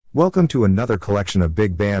Welcome to another collection of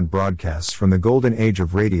big band broadcasts from the golden age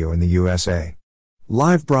of radio in the USA.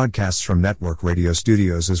 Live broadcasts from network radio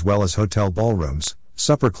studios as well as hotel ballrooms,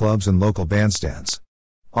 supper clubs and local bandstands.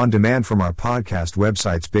 On demand from our podcast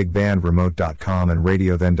websites bigbandremote.com and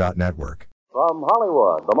radiothen.network. From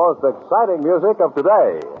Hollywood, the most exciting music of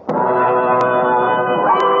today.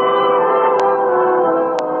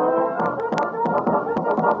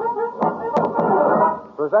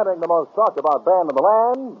 Presenting the most talked about band in the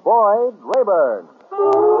land, Boyd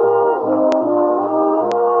Rayburn.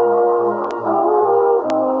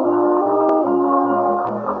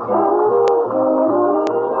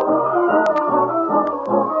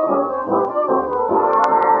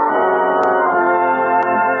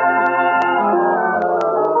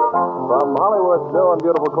 From Hollywood's new and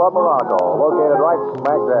beautiful Club Morocco, located right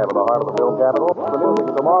smack dab in the heart of the film capital, the music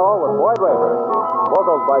of tomorrow with Boyd Rayburn.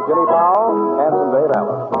 Vocals by Ginny Powell, handsome Dave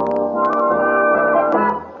Allen.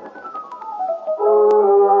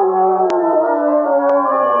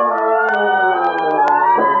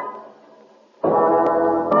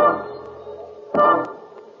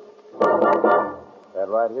 And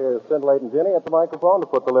right here is scintillating Ginny at the microphone to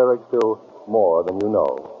put the lyrics to More Than You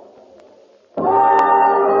Know.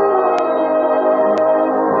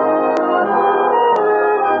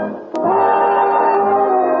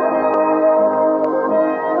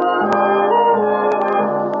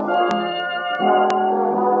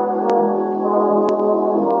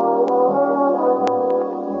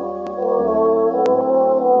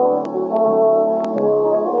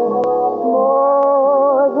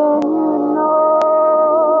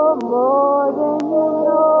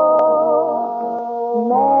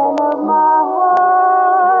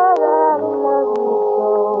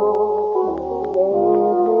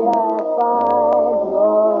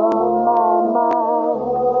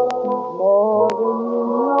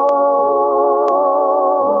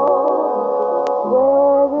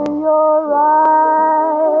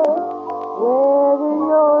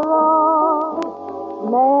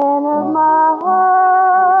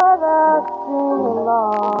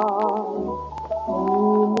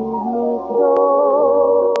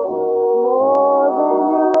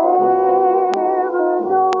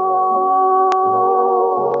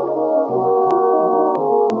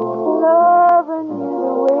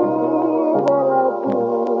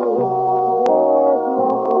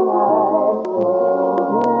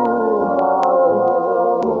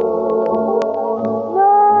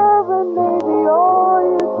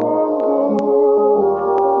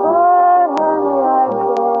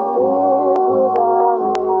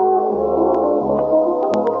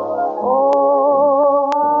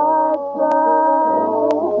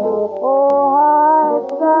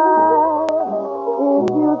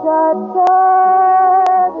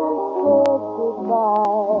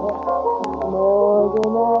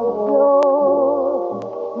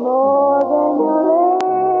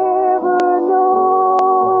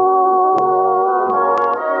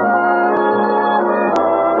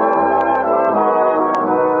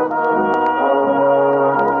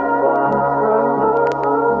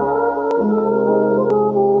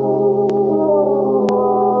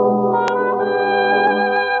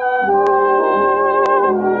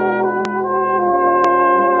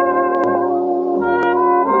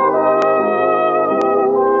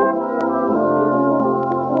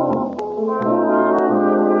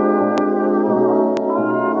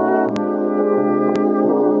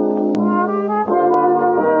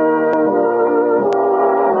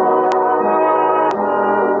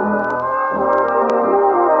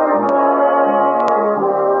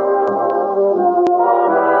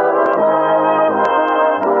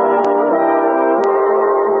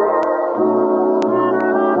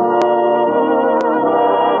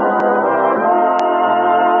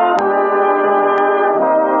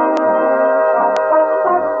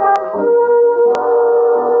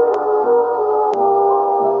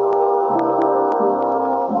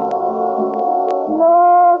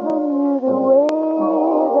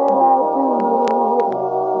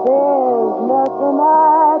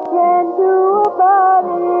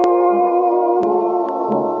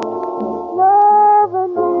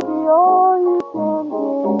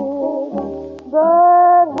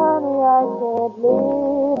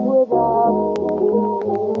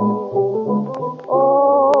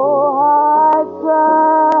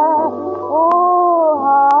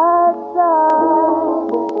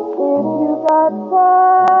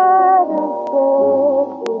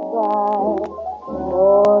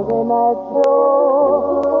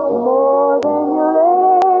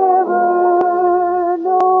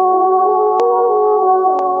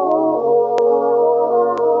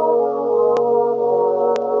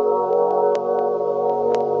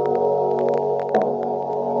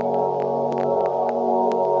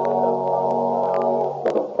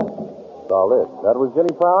 it. That was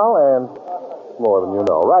Ginny Powell and More Than You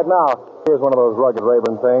Know. Right now, here's one of those rugged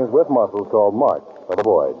Rayburn things with muscles called March for the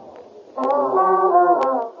boys.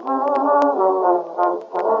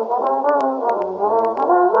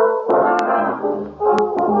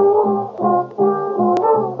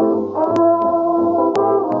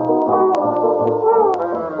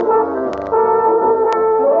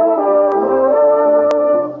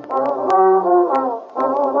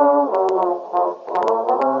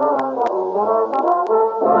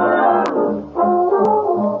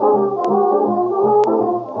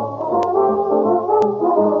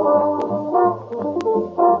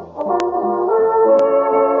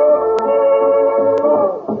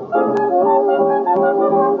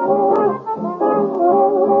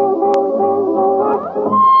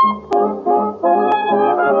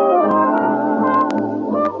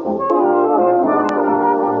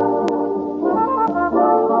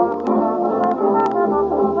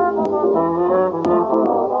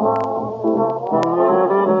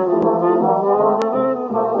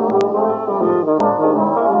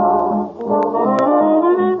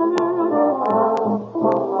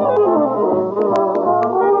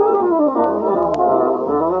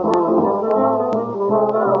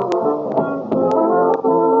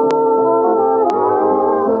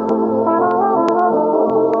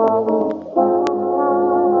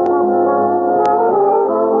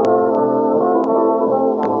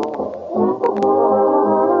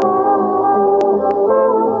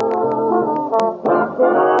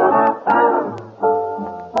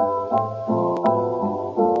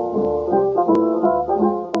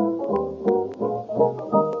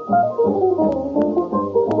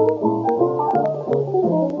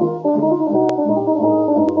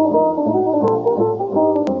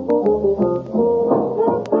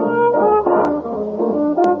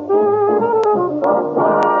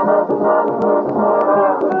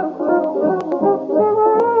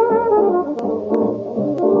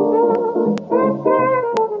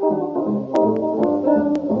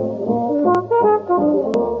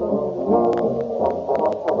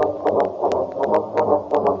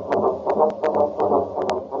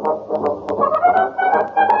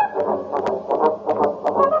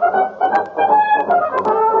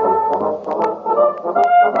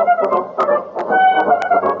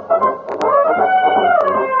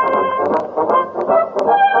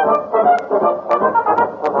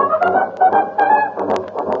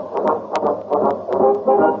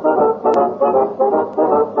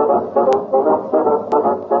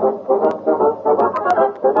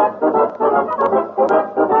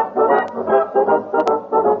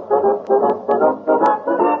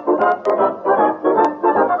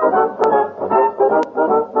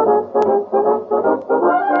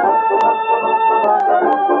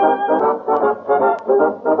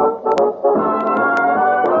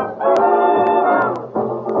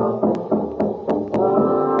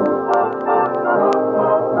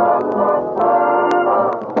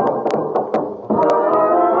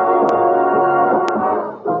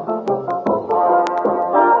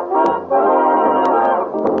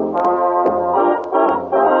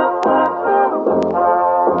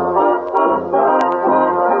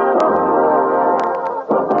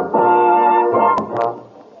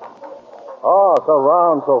 So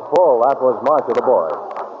round, so full. That was March of the Boys.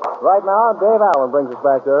 Right now, Dave Allen brings us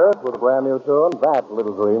back to Earth with a brand new tune, That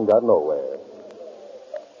Little Dream Got Nowhere.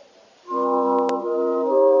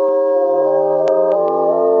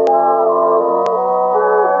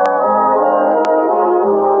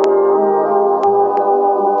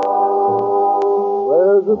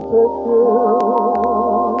 There's a picture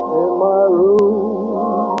in my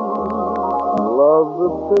room. Love the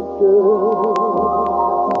picture.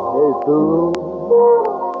 Hate the room.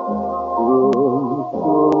 Room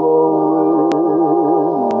so lonely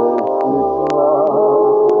makes me cry.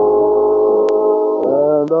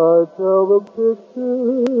 And I tell the picture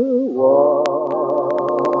why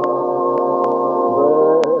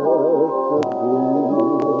there should be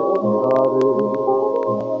a cottage,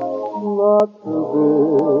 not too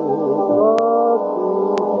big, not too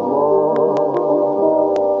small.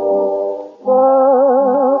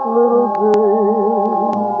 That little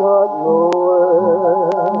dream got nowhere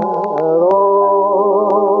at all.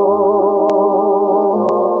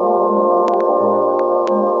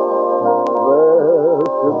 There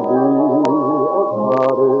should be a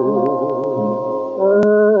cottage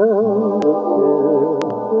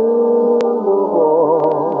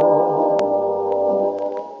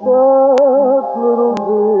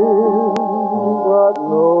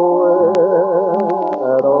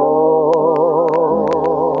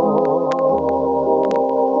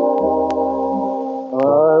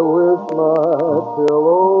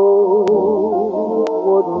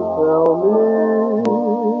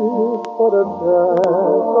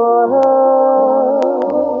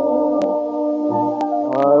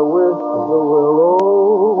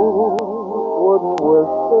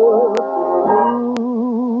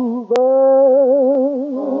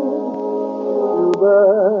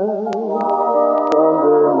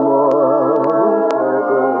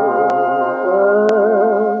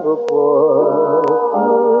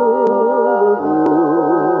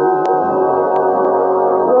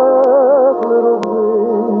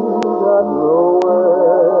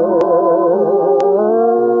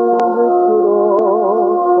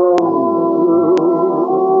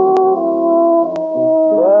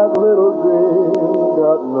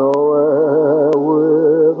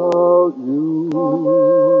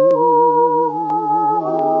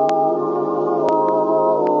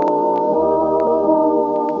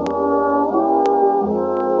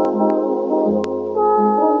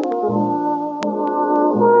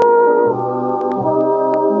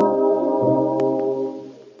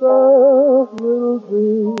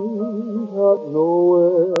out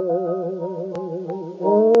nowhere,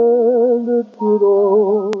 and it could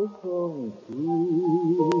all come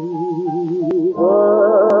true.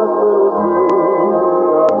 That little dream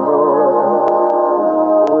of mine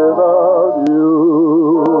without you.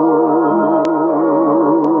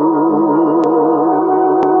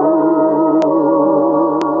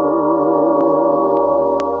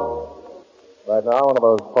 Right now, one of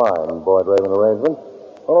those fine Boyd Raven arrangements.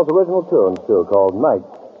 One of those original tunes, too, called Night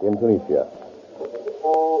in Tunisia.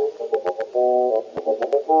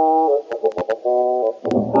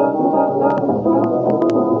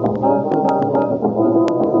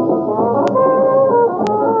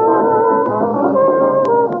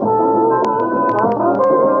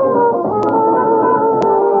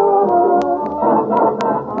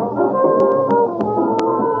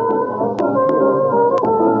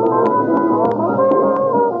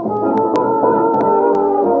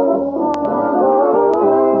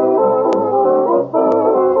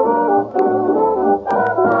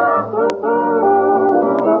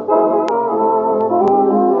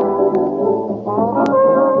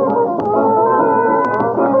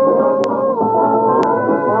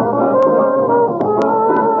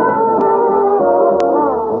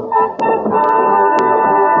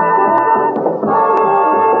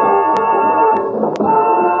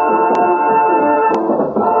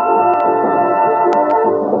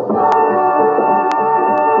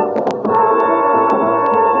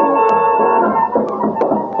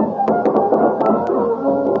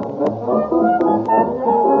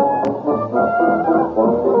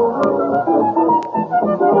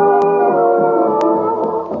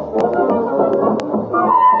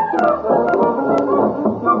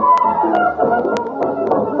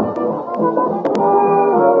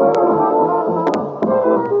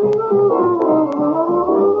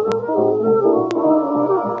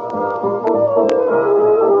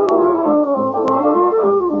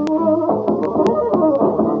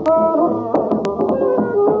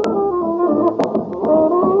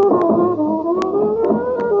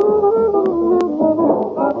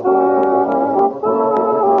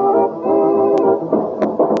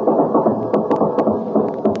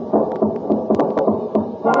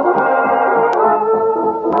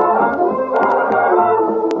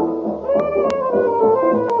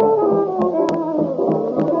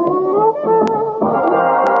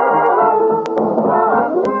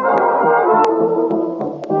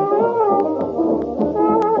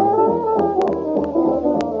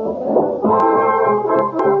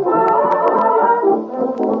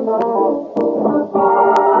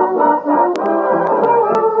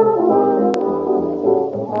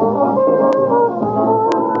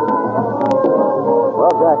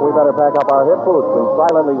 Pack up our hip boots and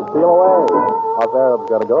silently steal away. Out there, I've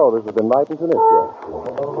got to go. This has been Night in Tunisia.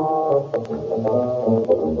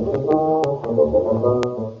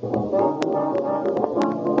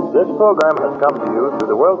 This program has come to you through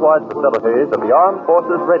the worldwide facilities of the Armed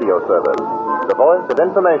Forces Radio Service, the voice of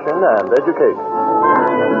information and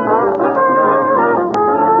education.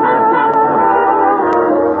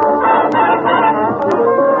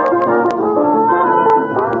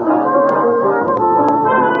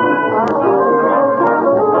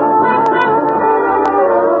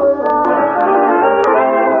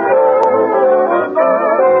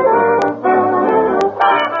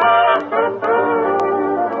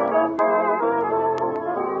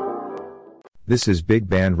 This is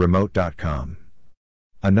BigBandRemote.com.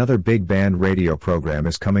 Another Big Band radio program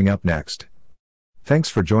is coming up next. Thanks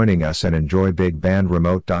for joining us and enjoy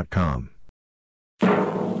BigBandRemote.com.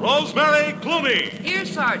 Rosemary Clooney. Here,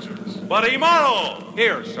 Sergeant. Buddy Morrow.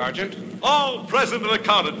 Here, Sergeant. All present and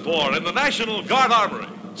accounted for in the National Guard Armory.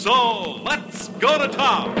 So, let's go to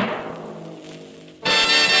town.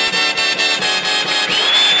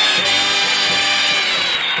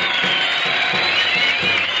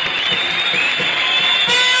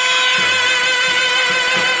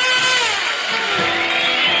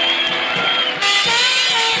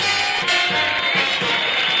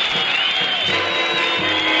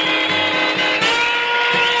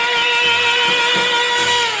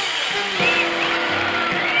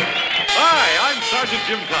 Sergeant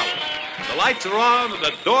Jim Collins. The lights are on and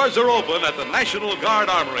the doors are open at the National Guard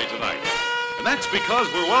Armory tonight. And that's because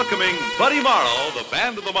we're welcoming Buddy Morrow, the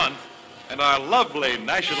band of the month, and our lovely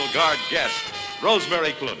National Guard guest,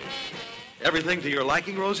 Rosemary Clooney. Everything to your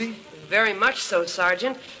liking, Rosie? Very much so,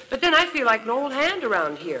 Sergeant. But then I feel like an old hand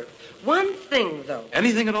around here. One thing, though.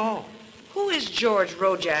 Anything at all. Who is George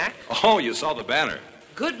Rojak? Oh, you saw the banner.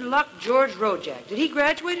 Good luck, George Rojak. Did he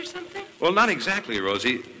graduate or something? Well, not exactly,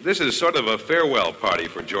 Rosie. This is sort of a farewell party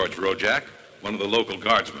for George Rojak, one of the local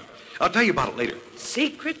guardsmen. I'll tell you about it later.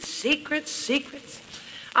 Secrets, secrets, secrets.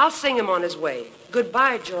 I'll sing him on his way.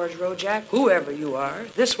 Goodbye, George Rojak, whoever you are.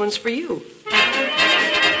 This one's for you.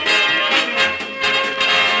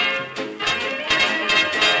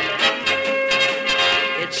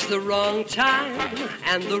 It's the wrong time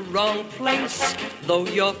and the wrong place. Though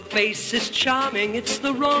your face is charming, it's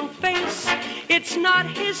the wrong face. It's not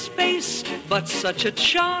his face, but such a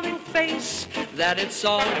charming face that it's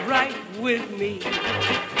all right with me.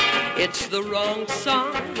 It's the wrong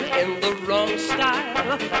song in the wrong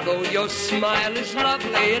style. Though your smile is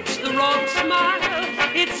lovely, it's the wrong smile.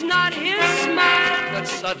 It's not his smile, but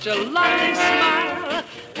such a lovely smile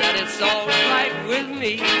that it's all right with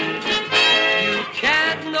me. You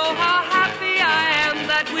can't know how happy I am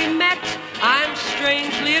that we met. I'm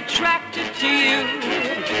strangely attracted to you.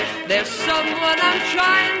 There's someone I'm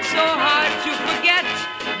trying so hard to forget.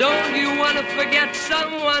 Don't you want to forget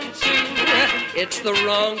someone too? It's the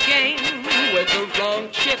wrong game with the wrong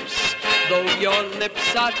chips. Though your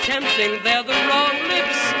lips are tempting, they're the wrong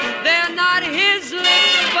lips. They're not his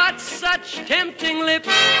lips, but such tempting lips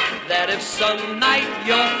that if some night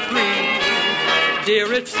you're free,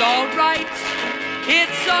 dear, it's all right.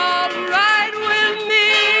 It's all right with me.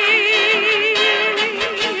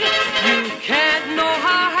 You can't know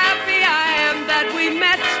how happy I am that we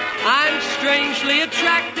met. I'm strangely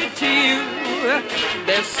attracted to you.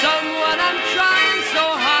 There's someone I'm trying so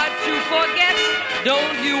hard to forget.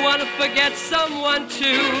 Don't you want to forget someone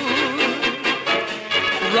too?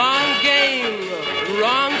 Wrong game,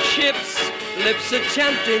 wrong chips. Lips are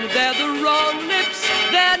tempting, they're the wrong lips.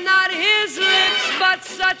 They're not his lips, but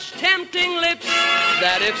such tempting lips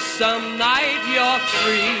that if some night you're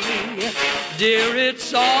free, dear,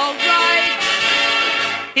 it's all right.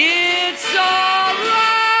 It's all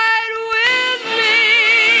right with me.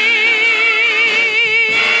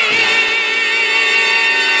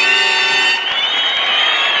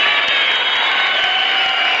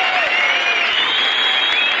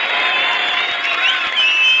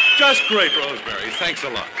 Just great, Rosemary. Thanks a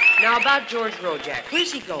lot. Now, about George Rojak.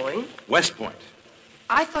 Where's he going? West Point.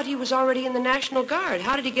 I thought he was already in the National Guard.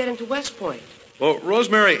 How did he get into West Point? Well,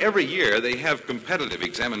 Rosemary, every year they have competitive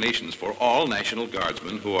examinations for all National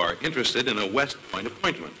Guardsmen who are interested in a West Point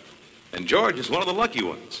appointment. And George is one of the lucky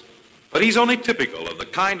ones. But he's only typical of the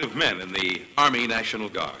kind of men in the Army National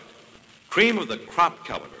Guard. Cream of the crop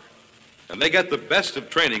caliber. And they get the best of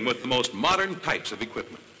training with the most modern types of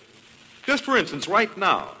equipment. Just for instance, right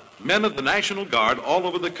now, men of the National Guard all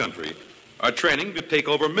over the country are training to take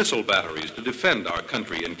over missile batteries to defend our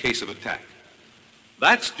country in case of attack.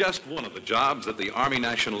 That's just one of the jobs that the Army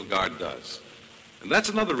National Guard does. And that's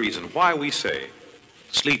another reason why we say,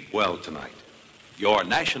 sleep well tonight. Your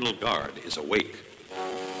National Guard is awake.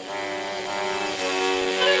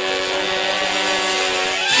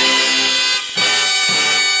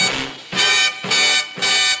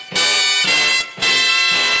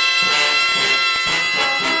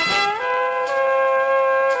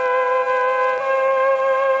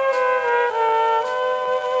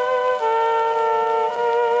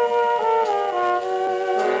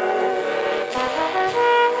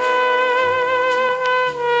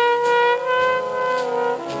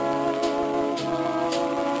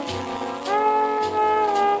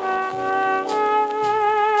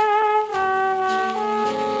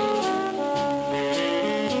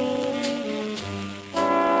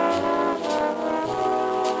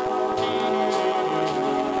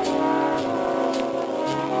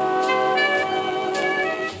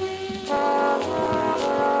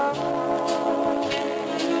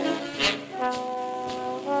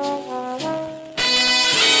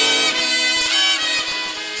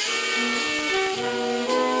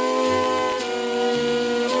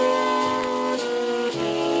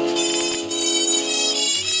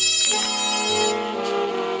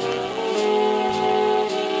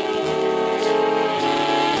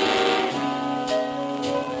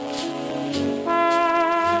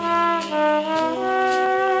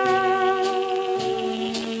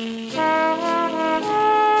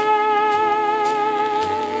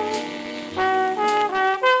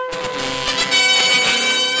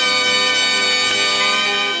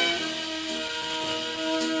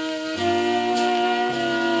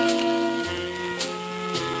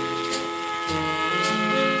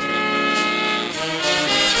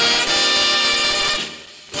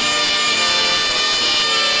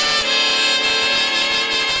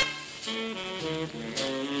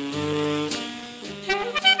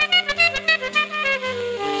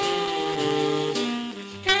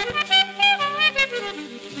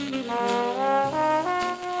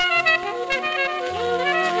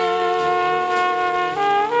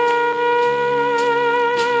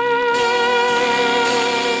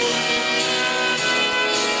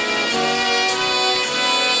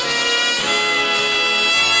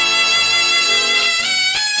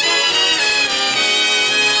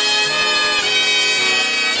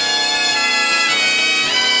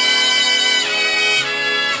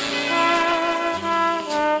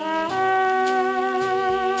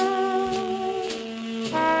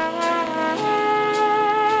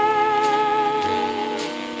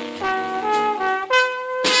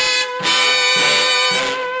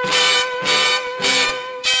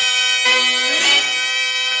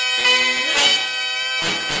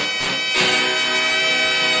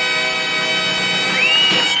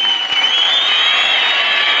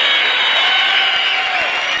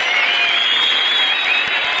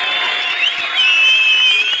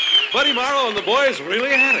 Buddy Morrow and the boys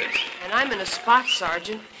really had it. And I'm in a spot,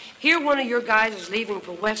 Sergeant. Here one of your guys is leaving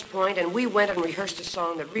for West Point, and we went and rehearsed a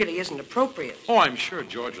song that really isn't appropriate. Oh, I'm sure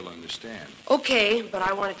George will understand. Okay, but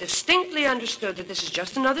I want it distinctly understood that this is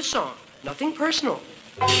just another song. Nothing personal.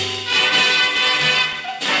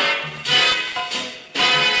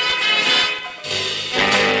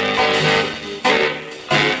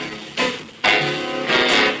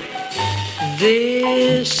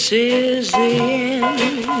 This is the end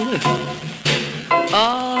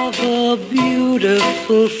of a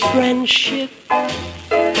beautiful friendship.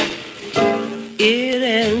 It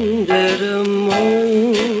ended a moment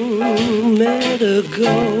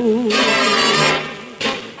ago.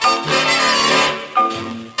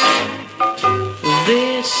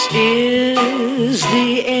 This is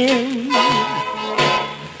the end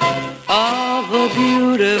of a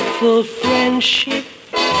beautiful friendship.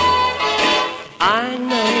 I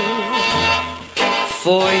know,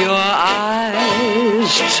 for your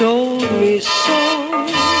eyes told me so.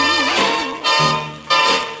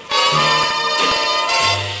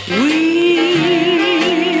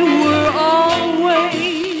 We were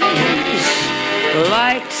always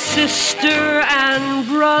like sister and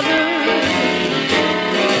brother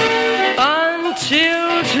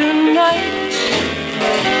until tonight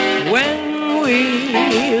when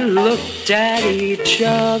we looked at each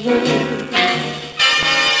other.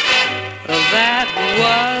 That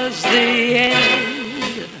was the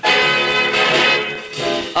end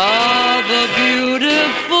of a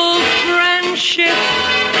beautiful friendship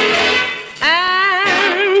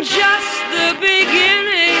and just the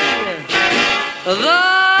beginning, the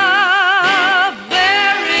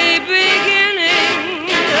very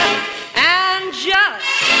beginning, and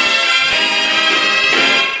just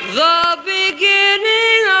the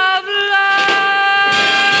beginning of love.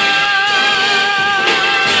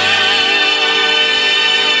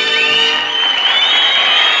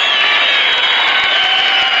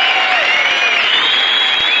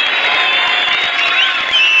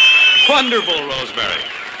 Wonderful, Rosemary.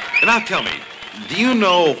 And now tell me, do you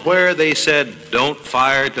know where they said don't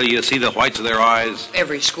fire till you see the whites of their eyes?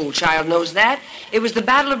 Every school child knows that. It was the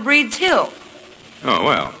Battle of Breed's Hill. Oh,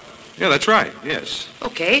 well. Yeah, that's right, yes.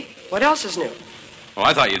 Okay, what else is new? Well,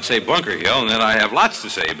 I thought you'd say Bunker Hill, and then I have lots to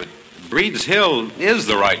say, but Breed's Hill is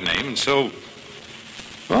the right name, and so,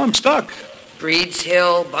 well, I'm stuck. Breed's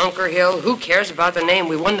Hill, Bunker Hill, who cares about the name?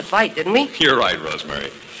 We won the fight, didn't we? You're right,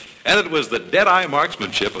 Rosemary. And it was the dead-eye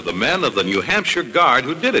marksmanship of the men of the New Hampshire Guard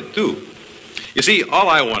who did it, too. You see, all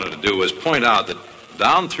I wanted to do was point out that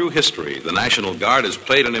down through history, the National Guard has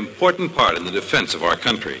played an important part in the defense of our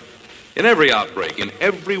country. In every outbreak, in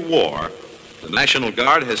every war, the National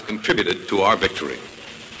Guard has contributed to our victory.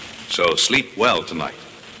 So sleep well tonight.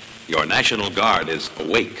 Your National Guard is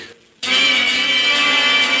awake.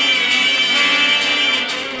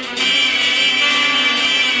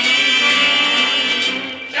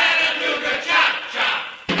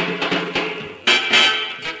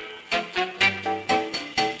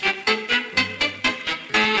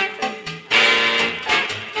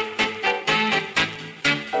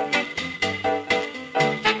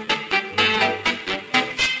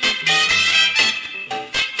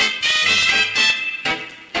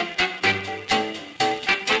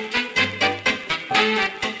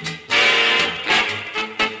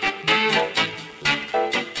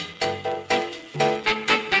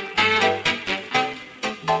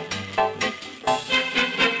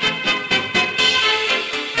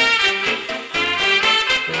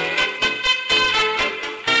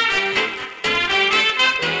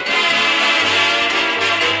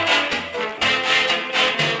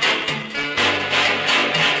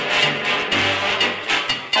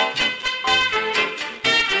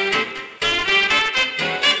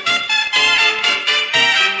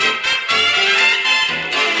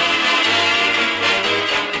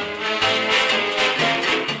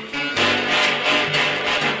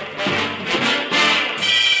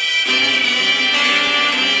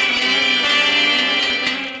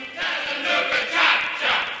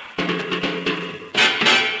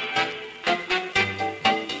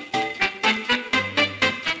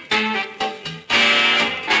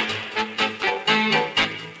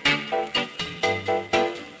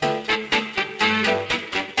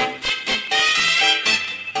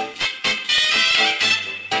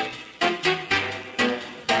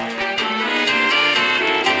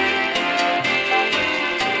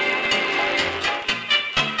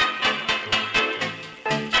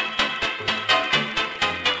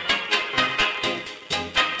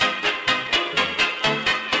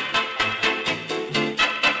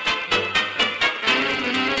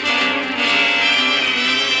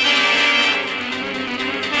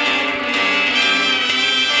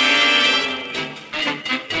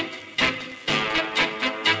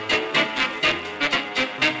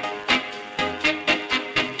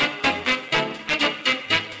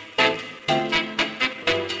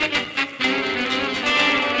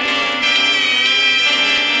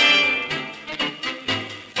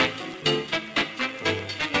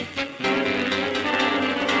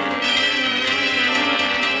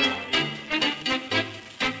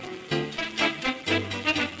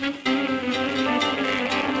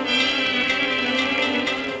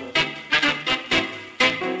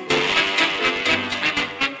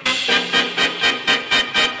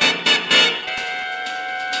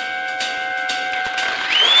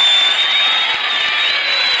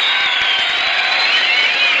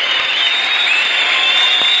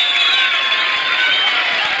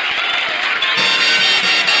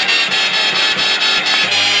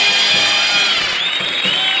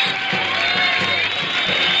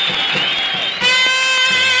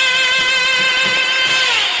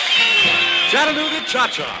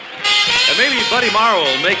 cha-cha. And maybe Buddy Morrow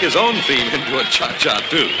will make his own theme into a cha-cha,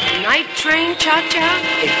 too. Night train cha-cha?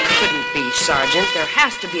 It couldn't be, Sergeant. There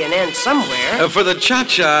has to be an end somewhere. For the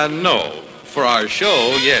cha-cha, no. For our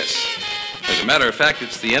show, yes. As a matter of fact,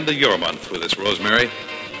 it's the end of your month with us, Rosemary.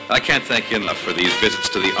 I can't thank you enough for these visits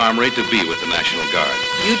to the Armory to be with the National Guard.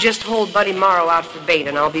 You just hold Buddy Morrow out for bait,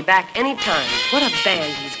 and I'll be back any time. What a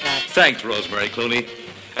band he's got. Thanks, Rosemary Clooney.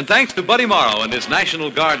 And thanks to Buddy Morrow and his National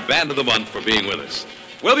Guard Band of the Month for being with us.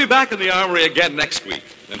 We'll be back in the Armory again next week,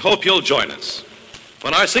 and hope you'll join us.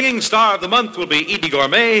 When our singing star of the month will be Edie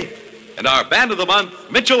Gourmet, and our Band of the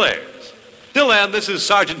Month, Mitchell Ayers. Till then, this is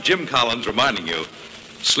Sergeant Jim Collins reminding you,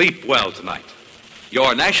 sleep well tonight.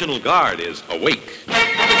 Your National Guard is awake.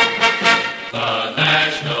 The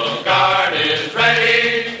National Guard is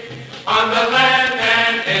ready on the land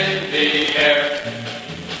and in the air.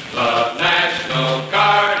 The National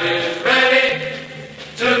Guard is ready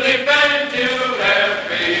to defend you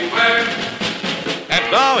everywhere.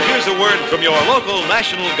 And now, here's a word from your local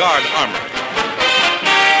National Guard Armory.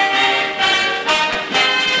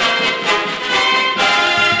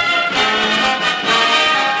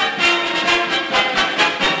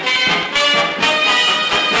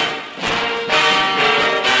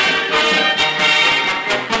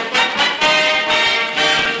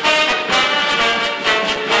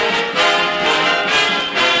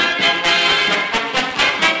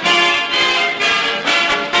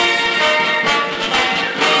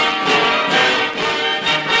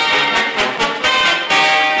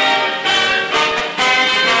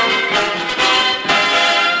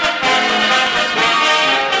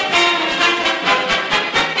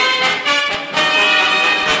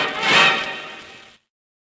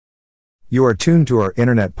 You are tuned to our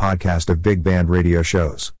internet podcast of Big Band radio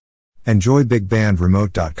shows. Enjoy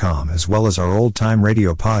BigBandRemote.com as well as our old-time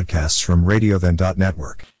radio podcasts from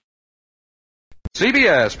RadioThen.network.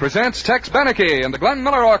 CBS presents Tex Beneke and the Glenn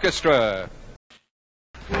Miller Orchestra.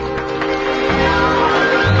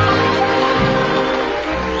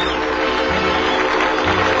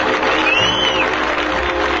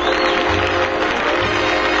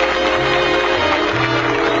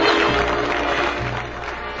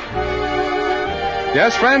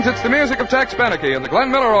 Yes, friends, it's the music of Tex Beneke and the Glenn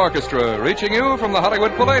Miller Orchestra, reaching you from the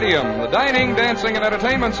Hollywood Palladium, the dining, dancing, and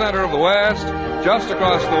entertainment center of the West, just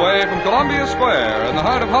across the way from Columbia Square in the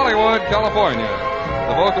heart of Hollywood, California.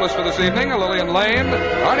 The vocalists for this evening are Lillian Lane,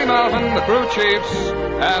 Artie Malvin, the Crew Chiefs,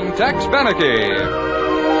 and Tex Beneke.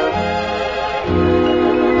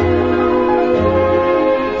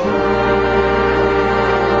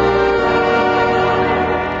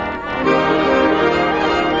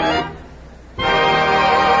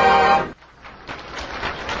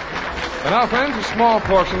 And now, friends, a small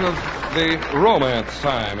portion of the romance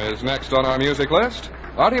time is next on our music list.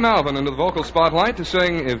 Artie Malvin into the vocal spotlight to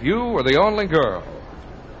sing If You Were the Only Girl.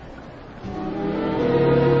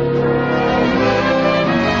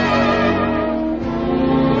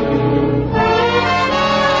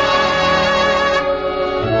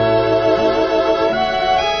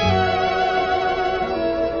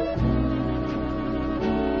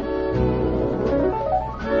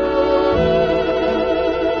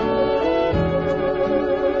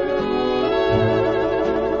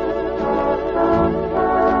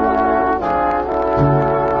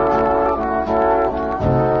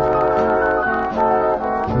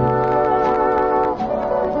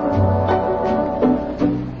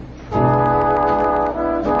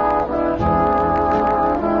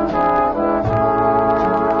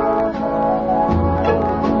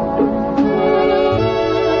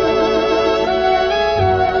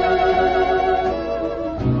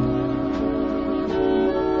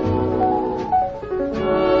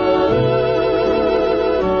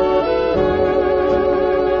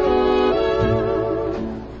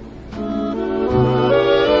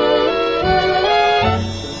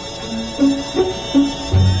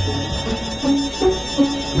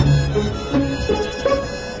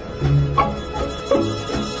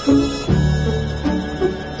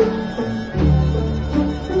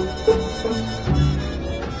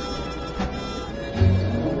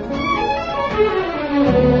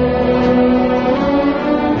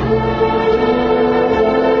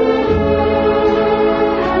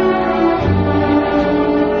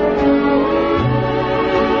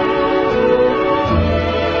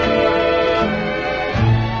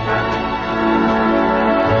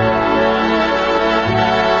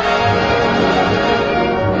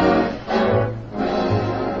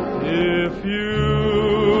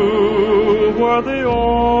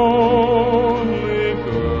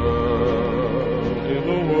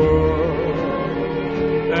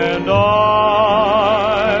 and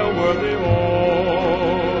I were the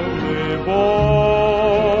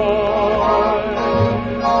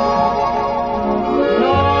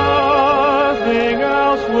nothing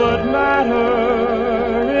else would matter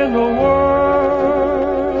in the world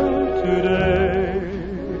today.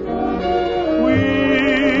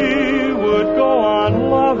 We would go on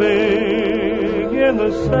loving in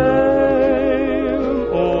the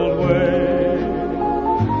same old way.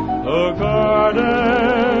 The Garden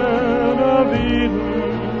of Eden,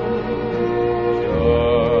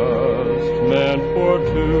 just meant for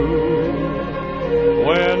two,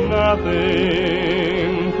 when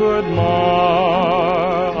nothing could mar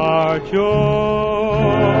our joy.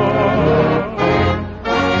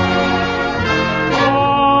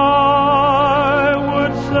 I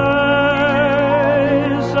would say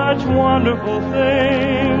such wonderful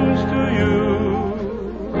things to you.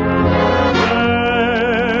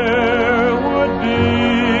 There would be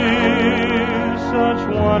such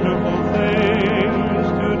wonderful things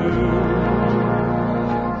to do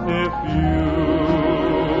if you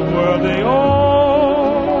were the only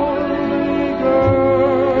girl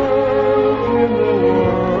in the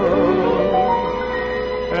world,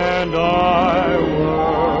 and I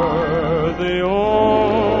were the only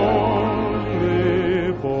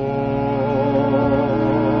boy.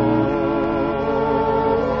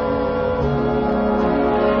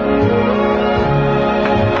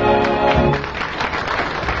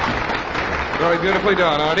 Very beautifully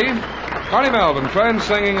done, Artie. Carney Melvin, friends,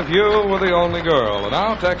 singing If You Were the Only Girl. And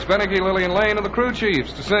now Tex Beneke, Lillian Lane, and the Crew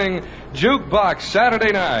Chiefs to sing Jukebox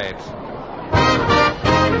Saturday Night.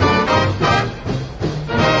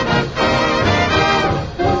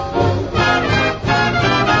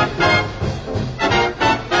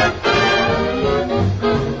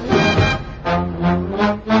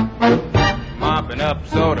 Mopping up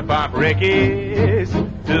soda pop Rickies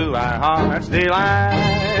to our heart's delight.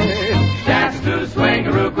 Dance to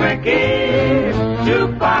swingaroo quickies,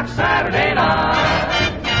 jukebox Saturday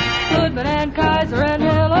night. Goodman and Kaiser and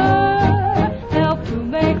Miller help to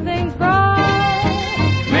make things bright.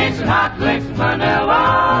 Mix and hot licks and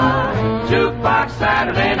vanilla, jukebox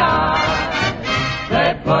Saturday night.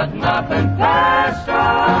 They're putting up in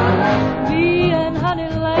Pastor, Me and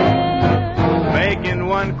Honeyland, making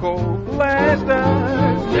one cold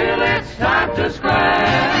blasters till it's time to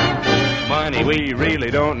scratch. Money, we really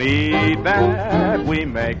don't need that. We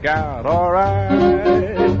make out all right.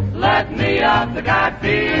 Let me up the guy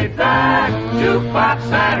feedback. Jukebox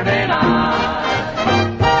Saturday night.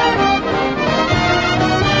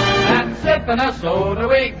 And sipping a soda,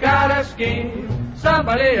 we got a scheme.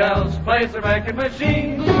 Somebody else plays the record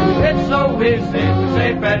machine. It's so easy to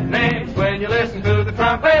say pet names when you listen to the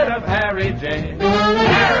trumpet of Harry James.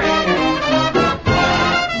 Harry!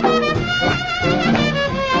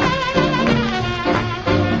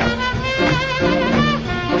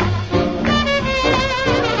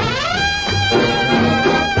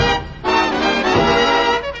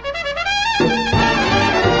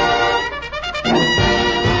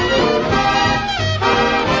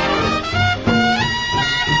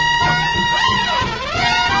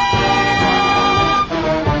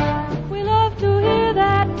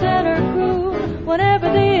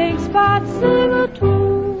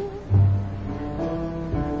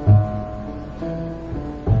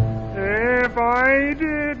 If I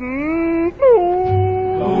didn't know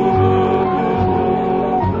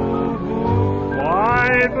why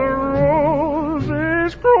the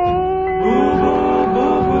roses grow,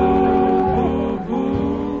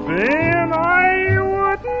 then I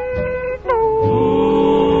wouldn't know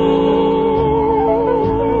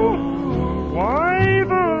why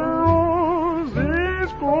the roses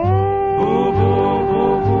grow.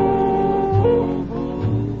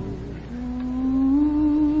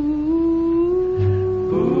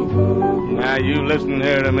 Now you listen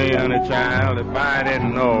here to me, honey child, if I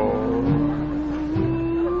didn't know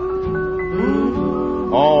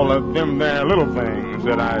all of them there little things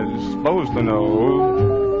that I was supposed to know,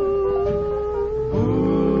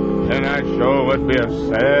 then I sure would be a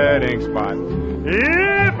setting spot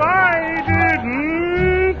if I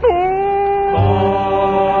didn't know.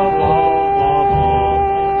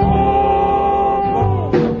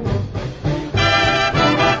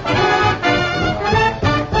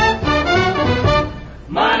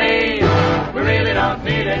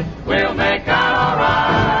 We'll make out all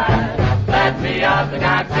right. Let me up the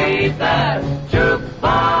guy seat that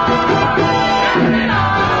jukebox Saturday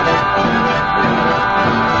night.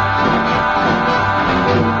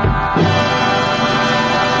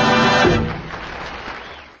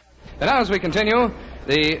 And now as we continue,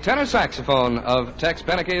 the tenor saxophone of Tex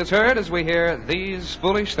Beneke is heard as we hear These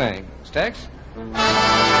Foolish Things. Tex?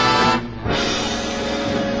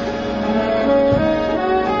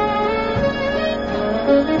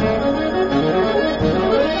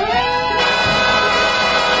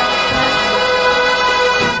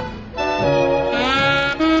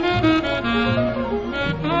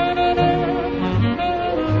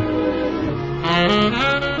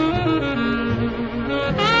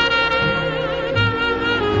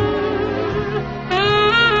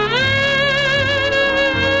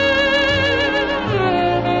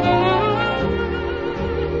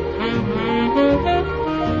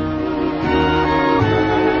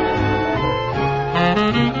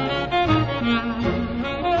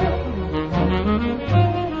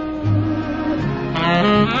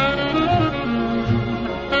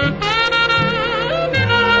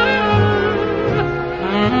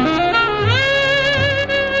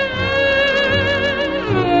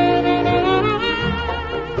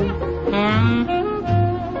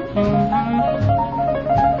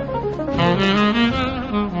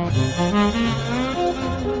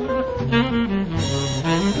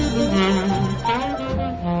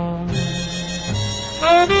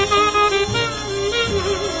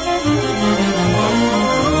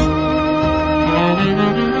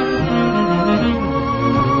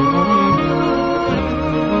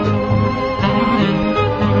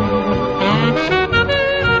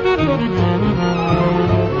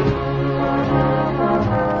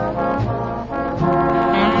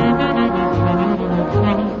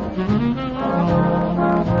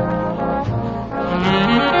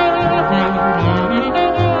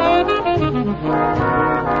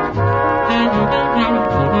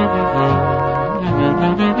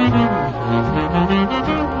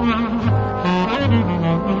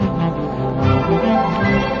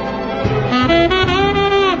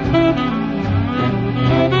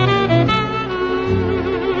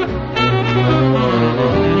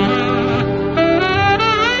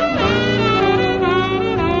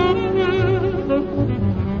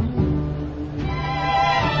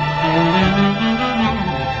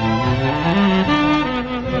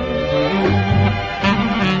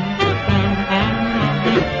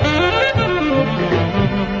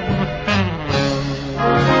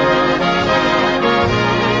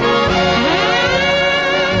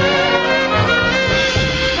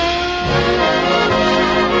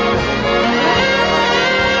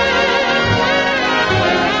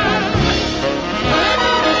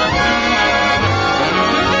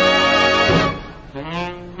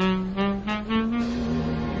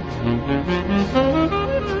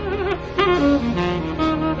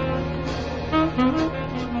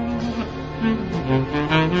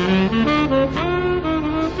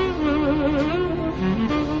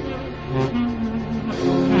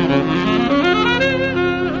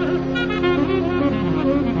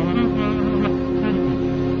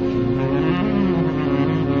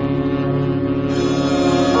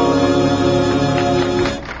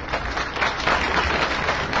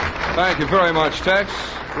 Thank you very much, Tex.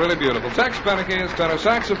 Really beautiful. Tex Beneke is tenor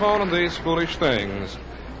saxophone and These Foolish Things.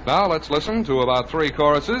 Now let's listen to about 3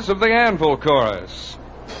 choruses of the Anvil Chorus.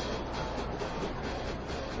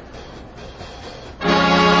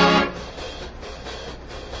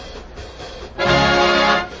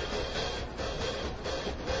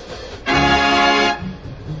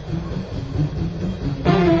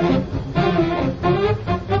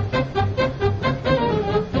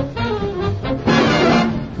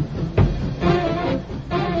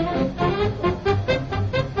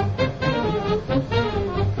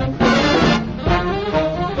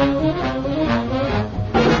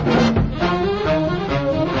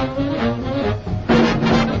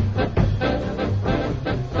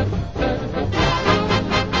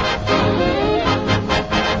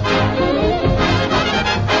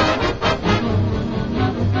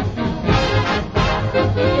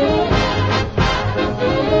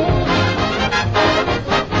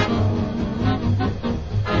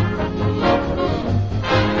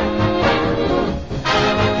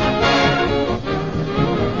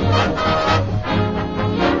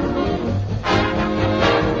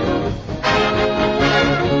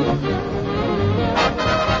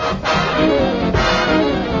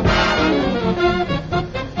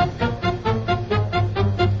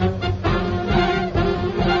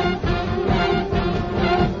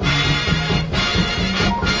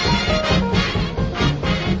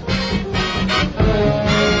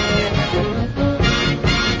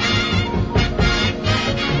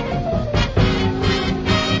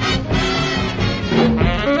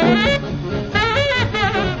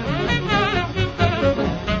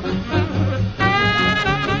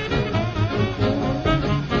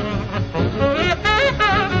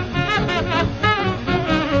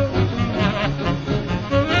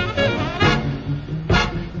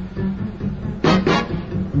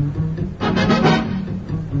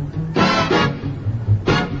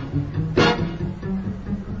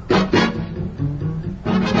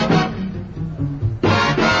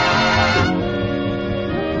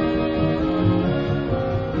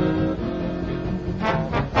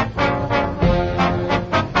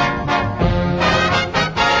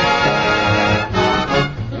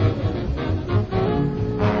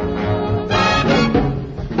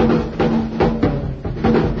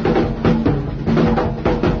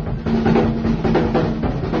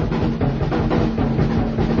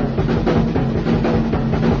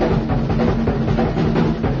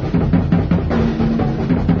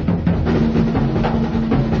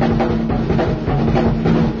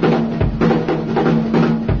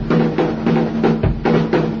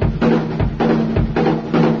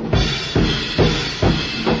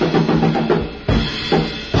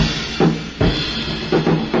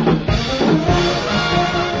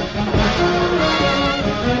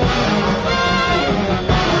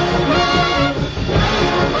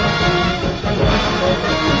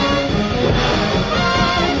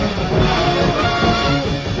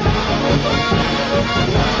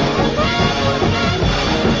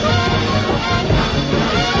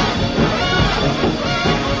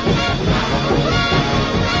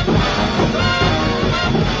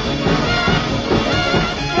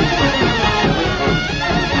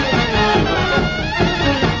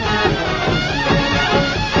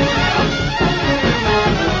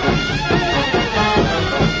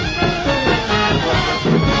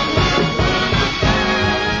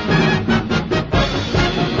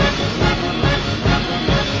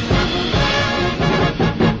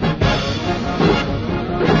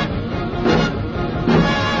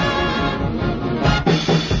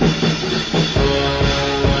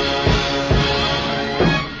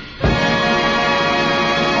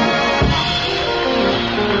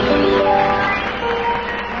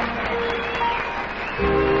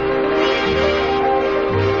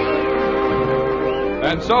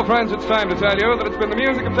 And so, friends, it's time to tell you that it's been the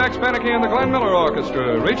music of Tex Beneke and the Glenn Miller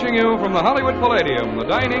Orchestra, reaching you from the Hollywood Palladium, the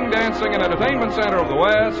dining, dancing, and entertainment center of the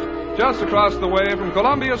West, just across the way from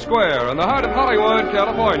Columbia Square in the heart of Hollywood,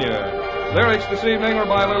 California. Lyrics this evening are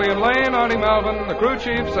by Lillian Lane, Artie Melvin, the crew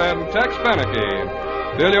chiefs, and Tex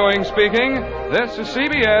Beneke. Bill Ewing speaking. This is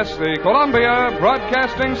CBS, the Columbia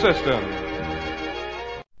Broadcasting System.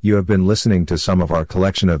 You have been listening to some of our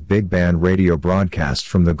collection of big band radio broadcasts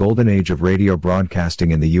from the golden age of radio broadcasting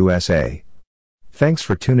in the USA. Thanks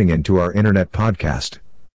for tuning in to our internet podcast.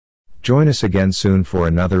 Join us again soon for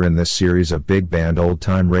another in this series of big band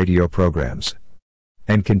old-time radio programs.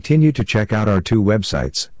 And continue to check out our two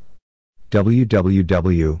websites,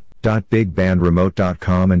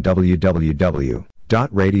 www.bigbandremote.com and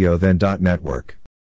www.radiothen.network.